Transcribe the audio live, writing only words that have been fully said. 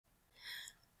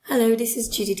Hello, this is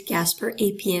Judith Gasper,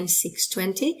 APN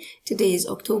 620. Today is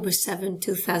October 7,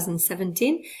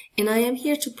 2017, and I am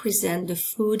here to present the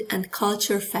Food and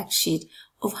Culture Fact Sheet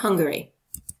of Hungary.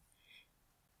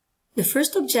 The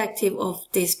first objective of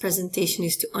this presentation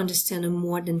is to understand a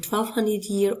more than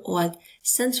 1200-year-old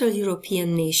Central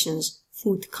European nation's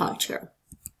food culture.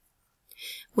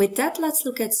 With that, let's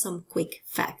look at some quick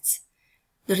facts.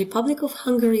 The Republic of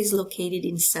Hungary is located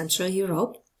in Central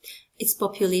Europe. Its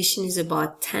population is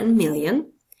about 10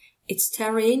 million. Its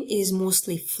terrain is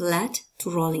mostly flat to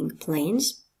rolling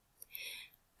plains.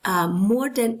 More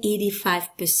than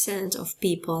 85% of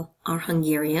people are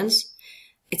Hungarians.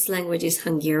 Its language is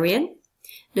Hungarian.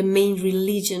 The main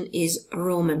religion is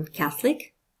Roman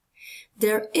Catholic.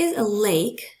 There is a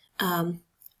lake on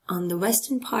the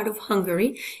western part of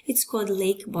Hungary. It's called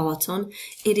Lake Balaton.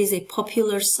 It is a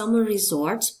popular summer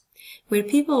resort where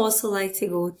people also like to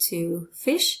go to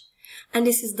fish. And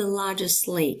this is the largest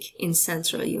lake in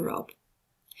Central Europe.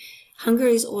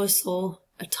 Hungary is also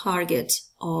a target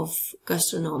of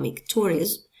gastronomic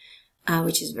tourism,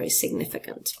 which is very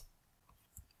significant.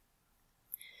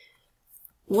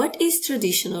 What is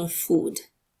traditional food?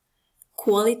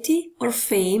 Quality or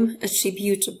fame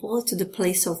attributable to the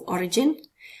place of origin,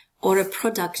 or a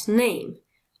product name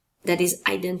that is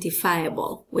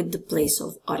identifiable with the place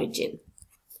of origin.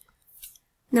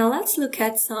 Now let's look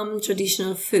at some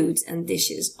traditional foods and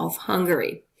dishes of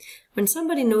Hungary. When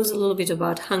somebody knows a little bit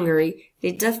about Hungary,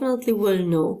 they definitely will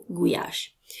know gulyás.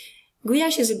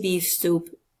 Gulyás is a beef soup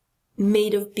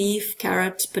made of beef,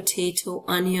 carrot, potato,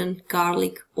 onion,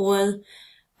 garlic, oil,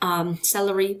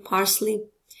 celery, parsley,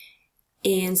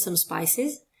 and some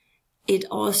spices.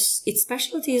 Its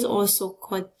specialty is also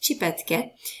called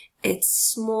csipetke. It's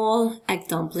small egg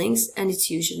dumplings, and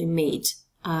it's usually made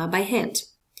by hand.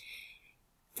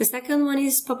 The second one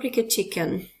is paprika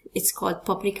chicken. It's called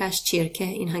paprikás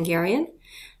csirke in Hungarian.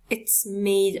 It's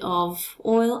made of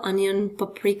oil, onion,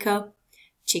 paprika,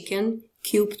 chicken,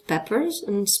 cubed peppers,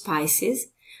 and spices.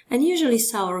 And usually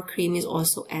sour cream is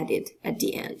also added at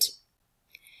the end.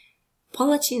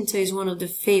 Palacsinta is one of the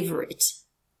favorites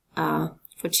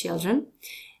for children.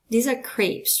 These are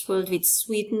crepes filled with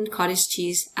sweetened cottage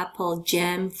cheese, apple,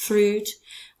 jam, fruit,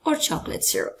 or chocolate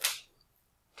syrup.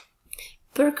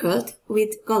 Pörkölt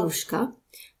with galuska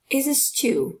is a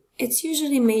stew. It's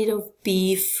usually made of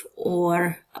beef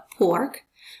or pork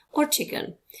or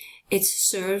chicken. It's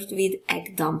served with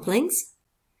egg dumplings,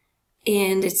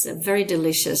 and it's very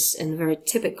delicious and very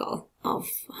typical of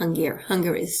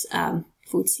Hungary's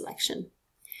food selection.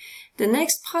 The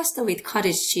next, pasta with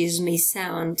cottage cheese, may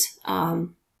sound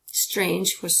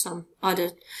strange for some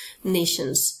other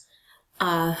nations.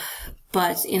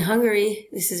 But in Hungary,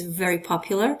 this is very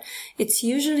popular. It's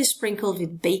usually sprinkled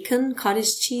with bacon,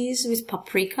 cottage cheese, with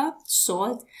paprika,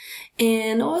 salt,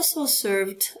 and also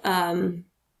served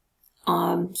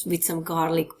with some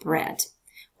garlic bread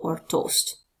or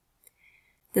toast.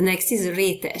 The next is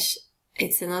rétes.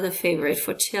 It's another favorite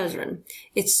for children.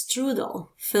 It's strudel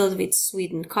filled with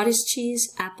sweetened cottage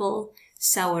cheese, apple,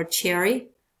 sour cherry,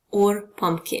 or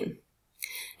pumpkin.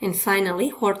 And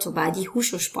finally, hortobágyi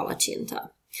húsos palacsinta.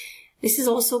 This is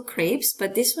also crepes,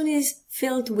 but this one is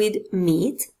filled with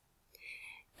meat.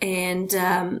 And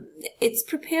it's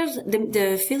prepared,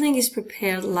 the filling is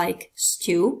prepared like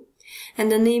stew.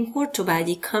 And the name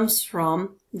hortobágyi comes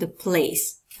from the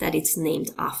place that it's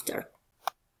named after.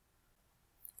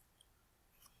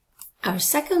 Our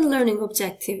second learning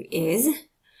objective is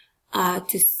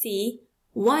to see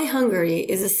why Hungary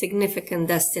is a significant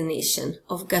destination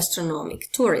of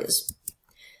gastronomic tourism.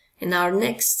 And our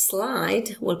next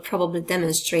slide will probably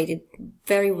demonstrate it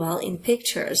very well in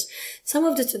pictures. Some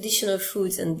of the traditional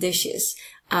foods and dishes.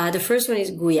 The first one is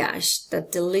gulyás,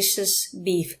 that delicious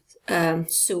beef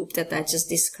soup that I just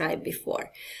described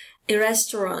before. A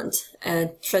restaurant,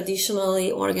 a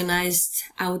traditionally organized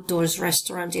outdoors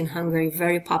restaurant in Hungary,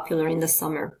 very popular in the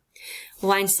summer.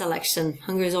 Wine selection.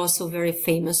 Hungary is also very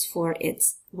famous for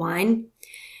its wine.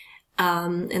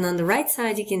 And on the right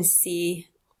side, you can see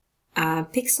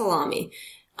pig salami.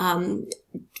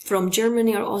 From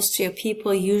Germany or Austria,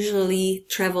 people usually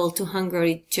travel to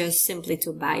Hungary just simply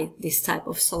to buy this type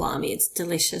of salami. It's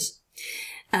delicious.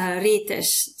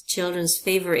 Rétes, children's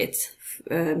favorite.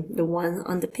 The one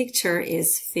on the picture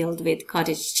is filled with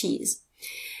cottage cheese.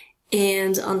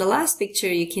 And on the last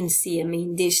picture, you can see a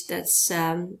main dish that's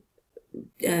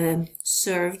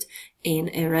served in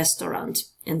a restaurant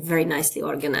and very nicely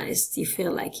organized. You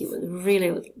feel like you would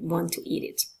really want to eat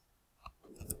it.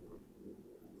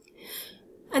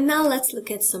 And now let's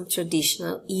look at some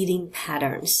traditional eating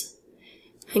patterns.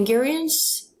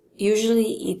 Hungarians usually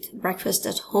eat breakfast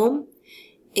at home.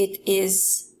 It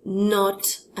is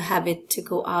not a habit to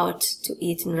go out to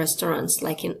eat in restaurants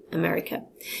like in America.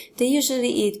 They usually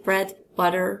eat bread,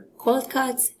 butter, cold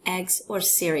cuts, eggs, or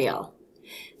cereal.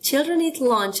 Children eat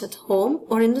lunch at home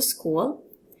or in the school.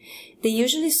 They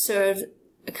usually serve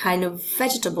a kind of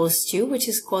vegetable stew, which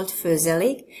is called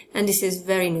főzelék, and this is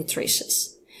very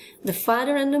nutritious. The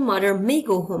father and the mother may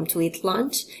go home to eat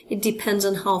lunch. It depends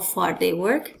on how far they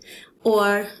work,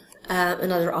 or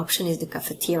another option is the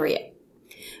cafeteria.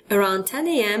 Around 10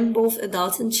 a.m., both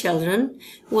adults and children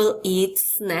will eat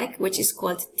snack, which is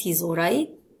called 10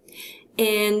 órai,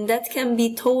 and that can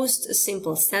be toast, a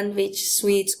simple sandwich,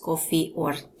 sweets, coffee,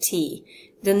 or tea.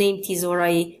 The name 10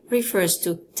 órai refers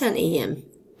to 10 a.m.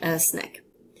 Snack.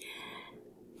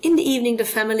 In the evening, the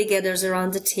family gathers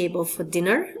around the table for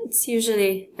dinner. It's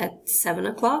usually at 7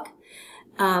 o'clock.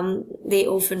 They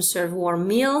often serve warm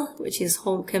meal, which is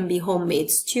can be homemade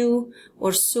stew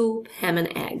or soup, ham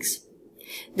and eggs.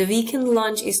 The weekend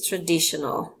lunch is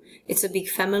traditional. It's a big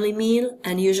family meal,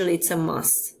 and usually it's a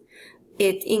must.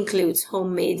 It includes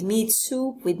homemade meat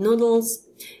soup with noodles,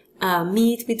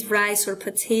 meat with rice or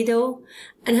potato,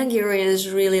 and Hungarians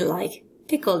really like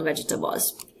pickled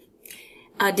vegetables.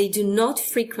 They do not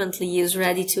frequently use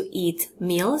ready-to-eat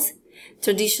meals.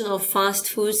 Traditional fast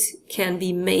foods can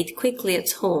be made quickly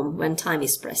at home when time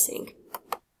is pressing.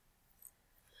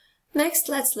 Next,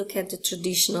 let's look at the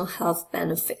traditional health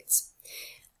benefits.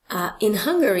 In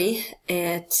Hungary,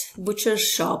 at butcher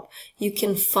shop, you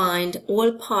can find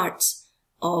all parts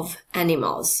of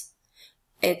animals.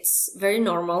 It's very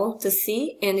normal to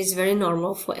see, and it's very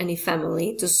normal for any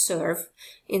family to serve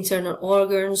internal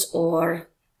organs or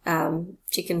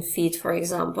chicken feet, for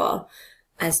example,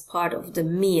 as part of the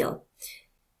meal.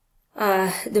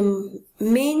 The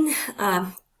main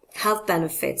health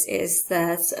benefits is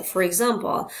that, for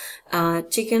example,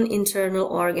 chicken internal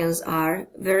organs are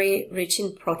very rich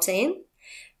in protein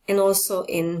and also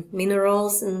in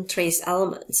minerals and trace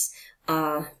elements,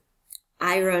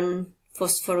 iron,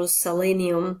 phosphorus,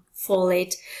 selenium,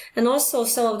 folate, and also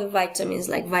some of the vitamins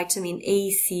like vitamin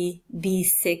A, C,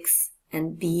 B6,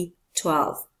 and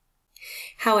B12.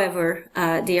 However,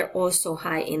 they are also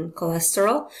high in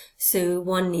cholesterol, so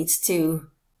one needs to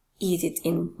eat it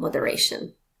in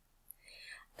moderation.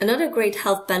 Another great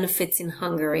health benefits in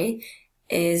Hungary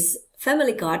is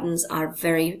family gardens are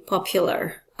very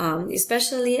popular,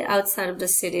 especially outside of the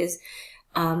cities.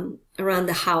 Around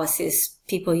the houses,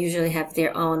 people usually have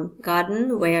their own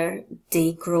garden where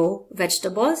they grow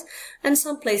vegetables, and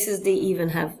some places they even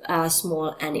have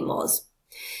small animals.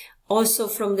 Also,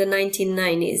 from the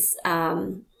 1990s,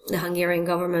 the Hungarian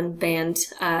government banned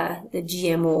the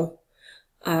GMO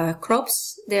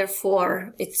crops.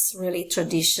 Therefore, it's really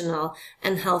traditional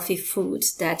and healthy food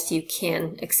that you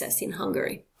can access in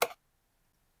Hungary.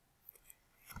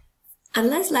 And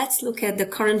let's look at the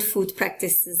current food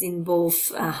practices in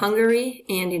both Hungary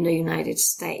and in the United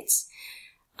States.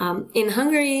 In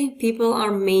Hungary, people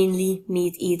are mainly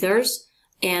meat eaters,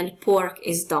 and pork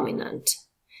is dominant.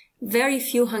 Very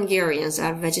few Hungarians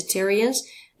are vegetarians,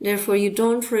 therefore you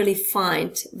don't really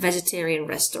find vegetarian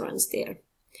restaurants there.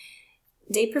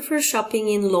 They prefer shopping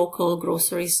in local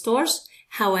grocery stores.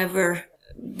 However,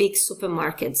 big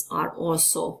supermarkets are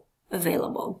also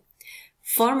available.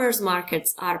 Farmers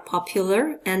markets are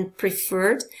popular and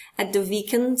preferred. At the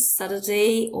weekends,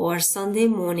 Saturday or Sunday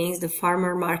mornings, the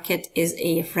farmer market is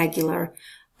a regular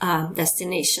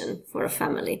destination for a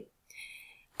family.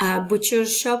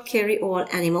 Butcher's shop carry all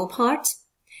animal parts.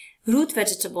 Root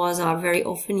vegetables are very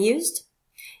often used.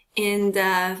 And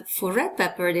for red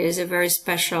pepper, there is a very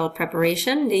special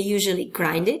preparation. They usually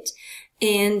grind it,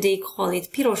 and they call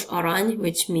it piros arany,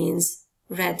 which means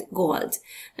red gold.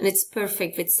 And it's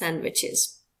perfect with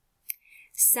sandwiches.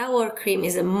 Sour cream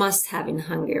is a must-have in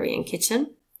Hungarian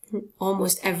kitchen.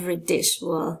 Almost every dish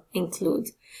will include,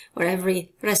 or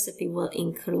every recipe will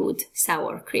include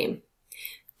sour cream.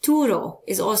 Turo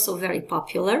is also very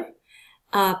popular.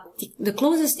 The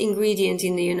closest ingredient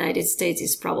in the United States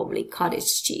is probably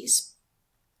cottage cheese.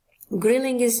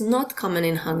 Grilling is not common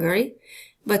in Hungary,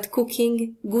 but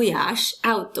cooking gulyás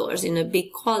outdoors in a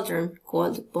big cauldron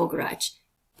called bogrács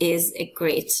is a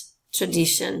great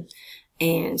tradition,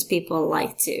 and people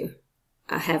like to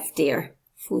have their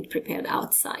food prepared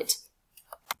outside.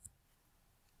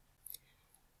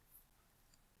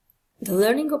 The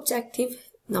learning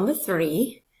objective number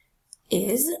 3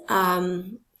 is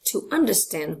to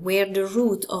understand where the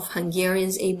root of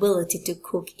Hungarians' ability to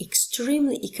cook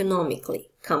extremely economically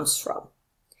comes from.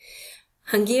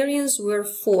 Hungarians were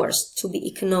forced to be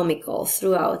economical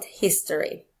throughout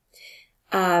history.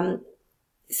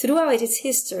 Throughout its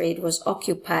history, it was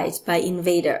occupied by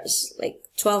invaders, like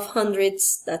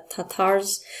 1200s, the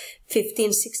Tatars,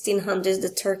 1600s, the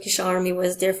Turkish army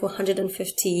was there for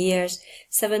 150 years,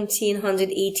 1700s,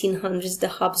 1800s,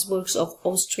 the Habsburgs of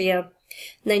Austria,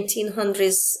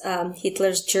 1900s,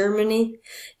 Hitler's Germany,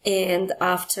 and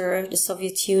after the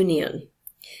Soviet Union.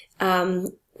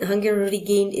 Hungary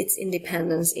regained its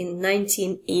independence in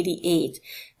 1988.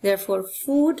 Therefore,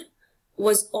 food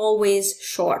was always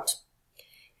short.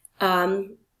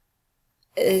 And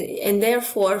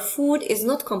therefore, food is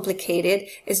not complicated.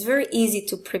 It's very easy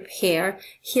to prepare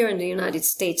here in the United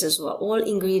States as well. All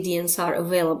ingredients are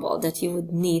available that you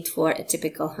would need for a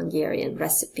typical Hungarian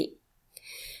recipe.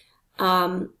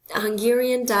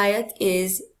 Hungarian diet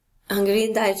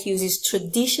uses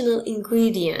traditional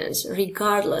ingredients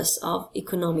regardless of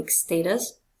economic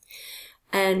status.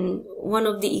 And one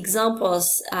of the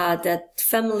examples that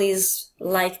families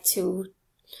like to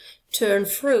turn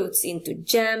fruits into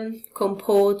jam,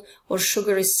 compote, or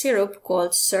sugary syrup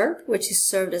called syrup, which is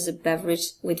served as a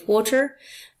beverage with water,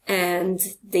 and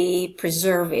they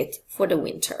preserve it for the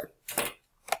winter.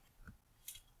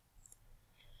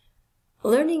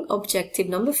 Learning objective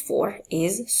number 4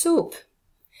 is soup.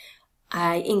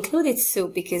 I included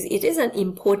soup because it is an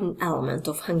important element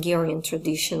of Hungarian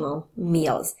traditional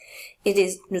meals. It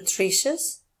is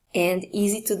nutritious and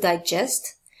easy to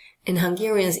digest, and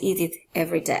Hungarians eat it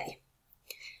every day.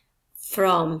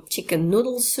 From chicken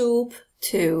noodle soup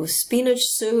to spinach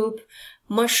soup,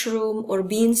 mushroom or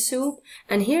bean soup,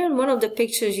 and here in one of the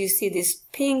pictures you see this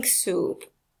pink soup.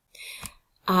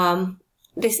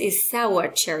 This is sour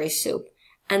cherry soup,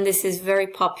 and this is very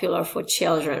popular for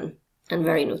children and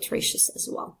very nutritious as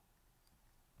well.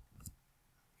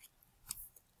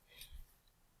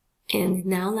 And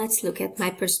now let's look at my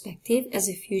perspective as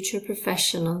a future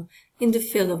professional in the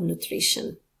field of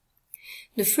nutrition.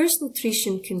 The first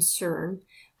nutrition concern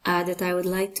that I would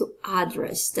like to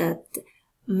address that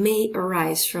may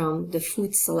arise from the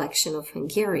food selection of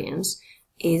Hungarians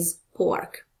is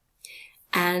pork,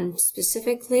 and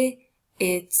specifically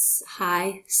its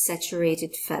high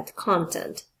saturated fat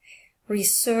content.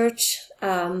 Research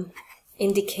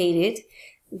indicated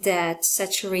that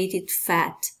saturated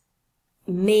fat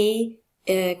may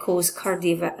cause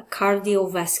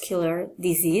cardiovascular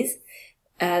disease.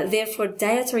 Therefore,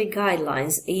 dietary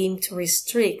guidelines aim to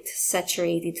restrict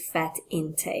saturated fat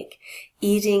intake.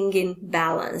 Eating in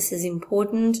balance is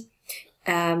important.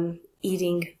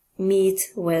 Eating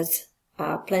meat with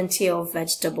plenty of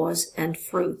vegetables and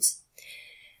fruits.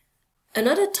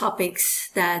 Another topics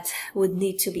that would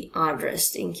need to be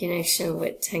addressed in connection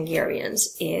with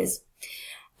Hungarians is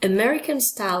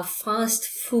American-style fast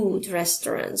food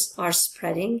restaurants are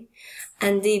spreading,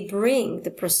 and they bring the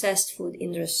processed food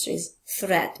industry's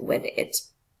threat with it.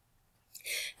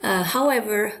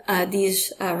 However,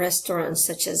 these restaurants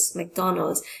such as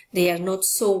McDonald's, they are not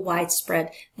so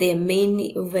widespread. They are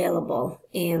mainly available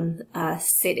in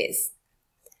cities.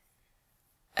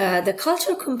 The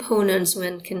cultural components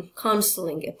when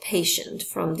counseling a patient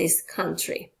from this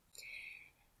country.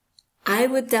 I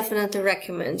would definitely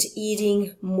recommend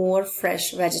eating more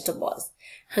fresh vegetables.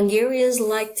 Hungarians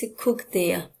like to cook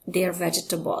their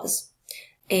vegetables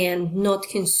and not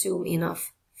consume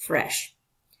enough fresh.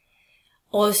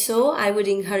 Also, I would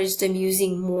encourage them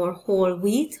using more whole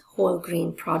wheat, whole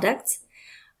grain products.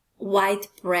 White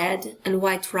bread and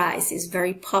white rice is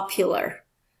very popular,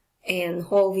 and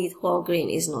whole wheat, whole grain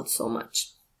is not so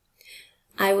much.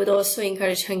 I would also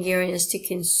encourage Hungarians to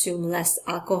consume less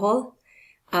alcohol.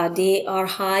 They are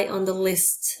high on the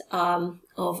list of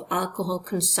alcohol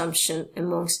consumption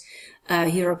amongst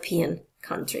European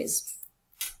countries.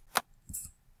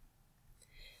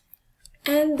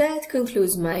 And that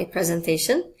concludes my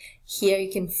presentation. Here you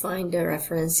can find the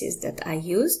references that I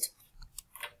used.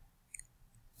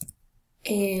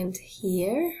 And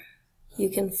here you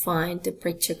can find the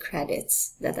picture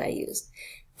credits that I used.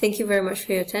 Thank you very much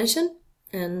for your attention,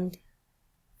 and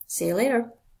see you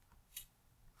later.